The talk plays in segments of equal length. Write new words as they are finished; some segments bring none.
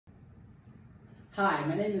Hi,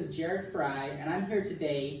 my name is Jared Fry, and I'm here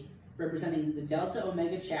today representing the Delta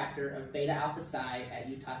Omega chapter of Beta Alpha Psi at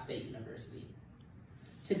Utah State University.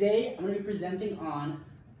 Today, I'm going to be presenting on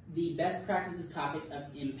the best practices topic of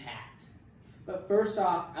impact. But first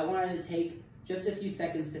off, I wanted to take just a few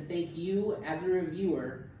seconds to thank you as a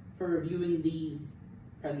reviewer for reviewing these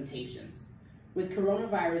presentations. With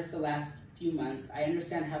coronavirus the last few months, I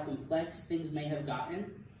understand how complex things may have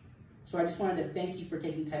gotten, so I just wanted to thank you for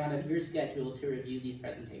taking time out of your schedule to review these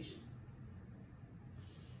presentations.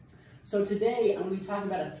 So today, I'm going to be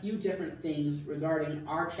talking about a few different things regarding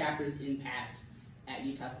our chapter's impact at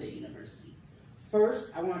Utah State University. First,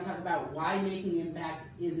 I want to talk about why making impact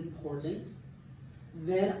is important.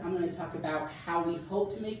 Then I'm going to talk about how we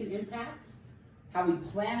hope to make an impact, how we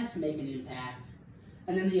plan to make an impact,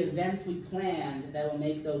 and then the events we planned that will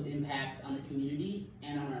make those impacts on the community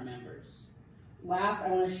and on our members. Last, I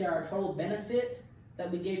want to share our total benefit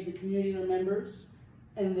that we gave the community and our members,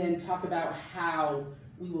 and then talk about how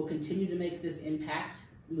we will continue to make this impact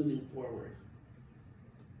moving forward.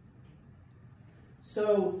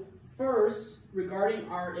 So first, regarding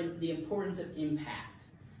the importance of impact.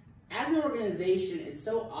 As an organization, it's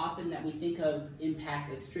so often that we think of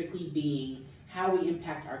impact as strictly being how we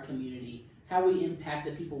impact our community, how we impact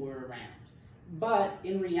the people we're around. But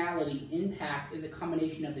in reality, impact is a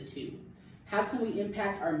combination of the two. How can we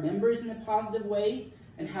impact our members in a positive way,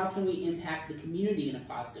 and how can we impact the community in a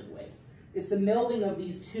positive way? It's the melding of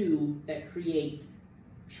these two that create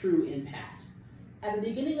true impact. At the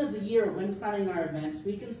beginning of the year, when planning our events,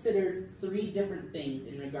 we considered three different things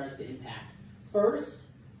in regards to impact. First,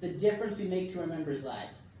 the difference we make to our members'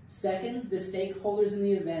 lives. Second, the stakeholders in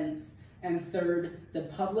the events. And third, the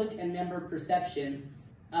public and member perception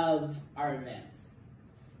of our events.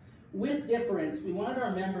 With difference, we wanted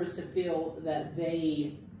our members to feel that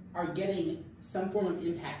they are getting some form of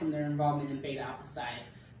impact from their involvement in Beta Alpha Psi.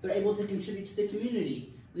 They're able to contribute to the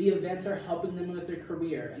community. The events are helping them with their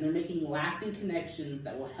career, and they're making lasting connections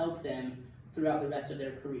that will help them throughout the rest of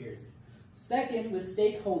their careers. Second, with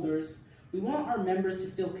stakeholders, we want our members to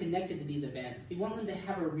feel connected to these events. We want them to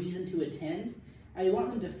have a reason to attend, and we want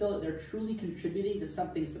them to feel that they're truly contributing to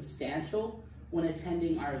something substantial when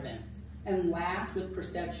attending our events. And last, with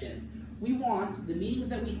perception, we want the meetings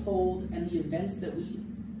that we hold and the events that we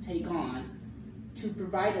take on to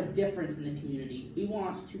provide a difference in the community. We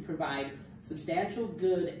want to provide substantial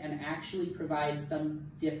good and actually provide some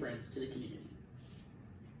difference to the community.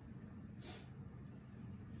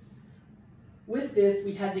 With this,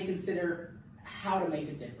 we had to consider how to make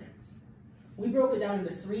a difference. We broke it down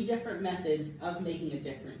into three different methods of making a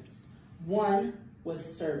difference. One was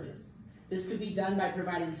service. This could be done by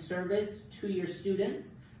providing service to your students.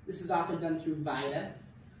 This is often done through VITA,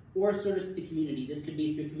 or service to the community. This could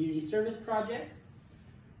be through community service projects.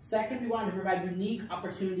 Second, we wanted to provide unique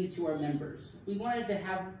opportunities to our members. We wanted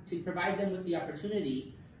to provide them with the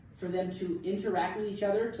opportunity for them to interact with each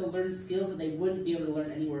other, to learn skills that they wouldn't be able to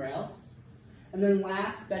learn anywhere else. And then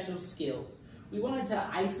last, special skills. We wanted to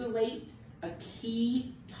isolate a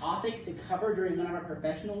key topic to cover during one of our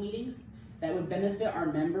professional meetings that would benefit our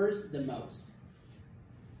members the most.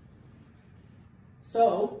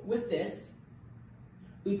 So, with this,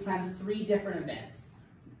 we planned three different events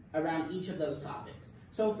around each of those topics.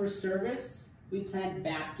 So for service, we planned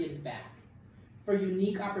BAP Gives Back. For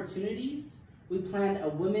unique opportunities, we planned a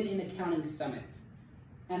Women in Accounting Summit.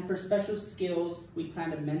 And for special skills, we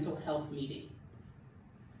planned a mental health meeting.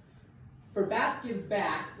 For BAP Gives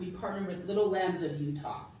Back, we partnered with Little Lambs of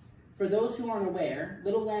Utah. For those who aren't aware,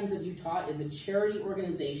 Little Lambs of Utah is a charity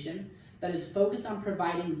organization that is focused on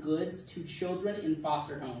providing goods to children in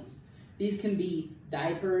foster homes. These can be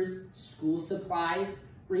diapers, school supplies,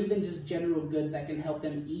 or even just general goods that can help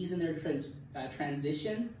them ease in their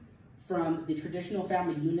transition from the traditional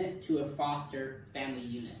family unit to a foster family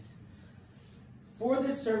unit. For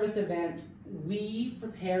this service event, we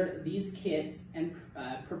prepared these kits and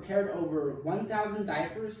prepared over 1,000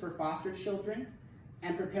 diapers for foster children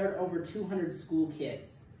and prepared over 200 school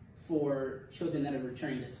kits for children that are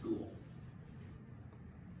returning to school.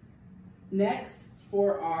 Next,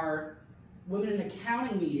 for our Women in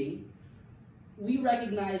Accounting meeting, we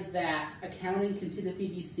recognize that accounting can typically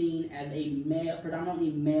be seen as a predominantly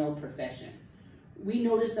male profession. We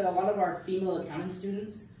noticed that a lot of our female accounting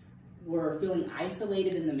students were feeling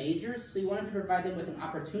isolated in the majors, so we wanted to provide them with an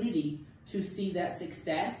opportunity to see that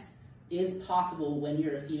success is possible when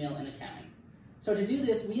you're a female in accounting. So to do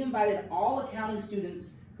this, we invited all accounting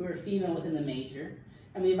students who are female within the major,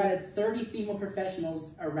 and we invited 30 female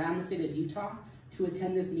professionals around the state of Utah to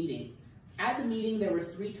attend this meeting. At the meeting, there were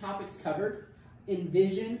three topics covered: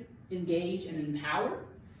 envision, engage, and empower.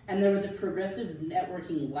 And there was a progressive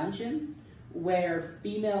networking luncheon where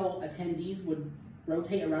female attendees would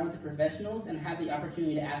rotate around with the professionals and have the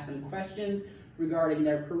opportunity to ask them questions regarding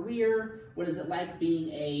their career, what is it like being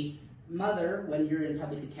a mother when you're in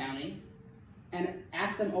public accounting, and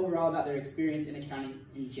ask them overall about their experience in accounting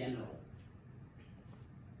in general.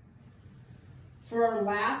 For our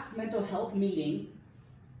last mental health meeting,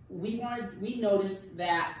 we noticed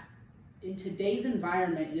that in today's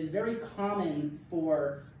environment, it is very common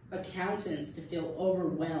for accountants to feel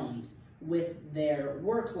overwhelmed with their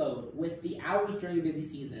workload, with the hours during the busy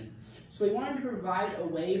season. So we wanted to provide a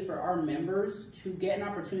way for our members to get an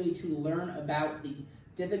opportunity to learn about the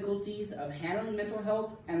difficulties of handling mental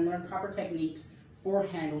health and learn proper techniques for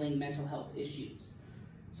handling mental health issues.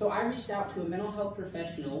 So I reached out to a mental health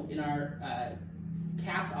professional in our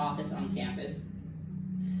CAPS office on campus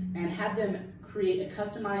and had them create a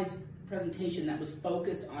customized presentation that was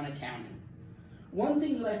focused on accounting. One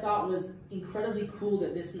thing that I thought was incredibly cool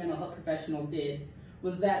that this mental health professional did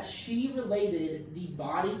was that she related the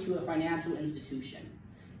body to a financial institution.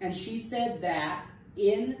 And she said that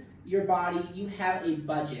in your body, you have a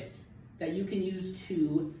budget that you can use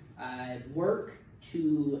to work,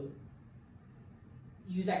 to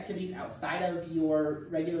use activities outside of your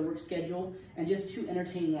regular work schedule, and just to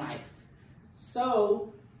entertain life.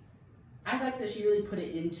 So I like that she really put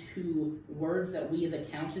it into words that we as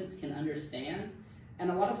accountants can understand. And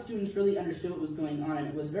a lot of students really understood what was going on, and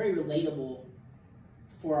it was very relatable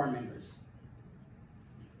for our members.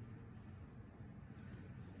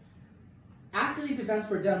 After these events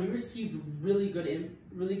were done, we received really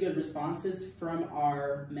good responses from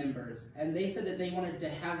our members, and they said that they wanted to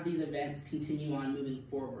have these events continue on moving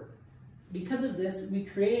forward. Because of this, we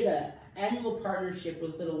created an annual partnership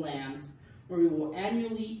with Little Lambs, where we will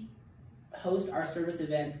annually host our service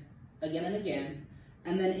event again and again,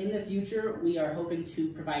 and then in the future, we are hoping to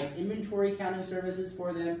provide inventory counting services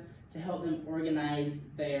for them to help them organize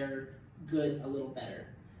their goods a little better.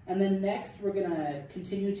 And then next, we're going to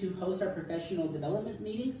continue to host our professional development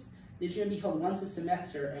meetings. These are going to be held once a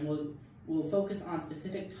semester, and we'll focus on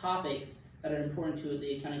specific topics that are important to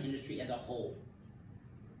the accounting industry as a whole.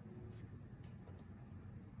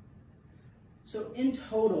 So in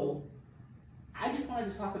total, I just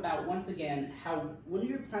wanted to talk about, once again, how when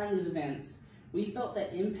we were planning these events, we felt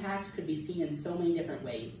that impact could be seen in so many different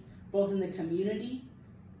ways, both in the community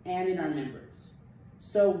and in our members.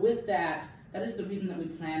 So with that, that is the reason that we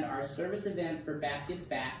planned our service event for Back Gives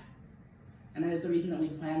Back, and that is the reason that we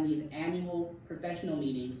plan these annual professional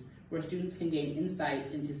meetings where students can gain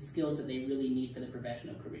insights into skills that they really need for the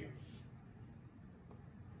professional career.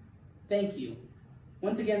 Thank you.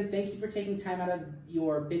 Once again, thank you for taking time out of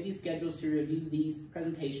your busy schedules to review these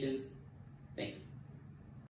presentations. Thanks.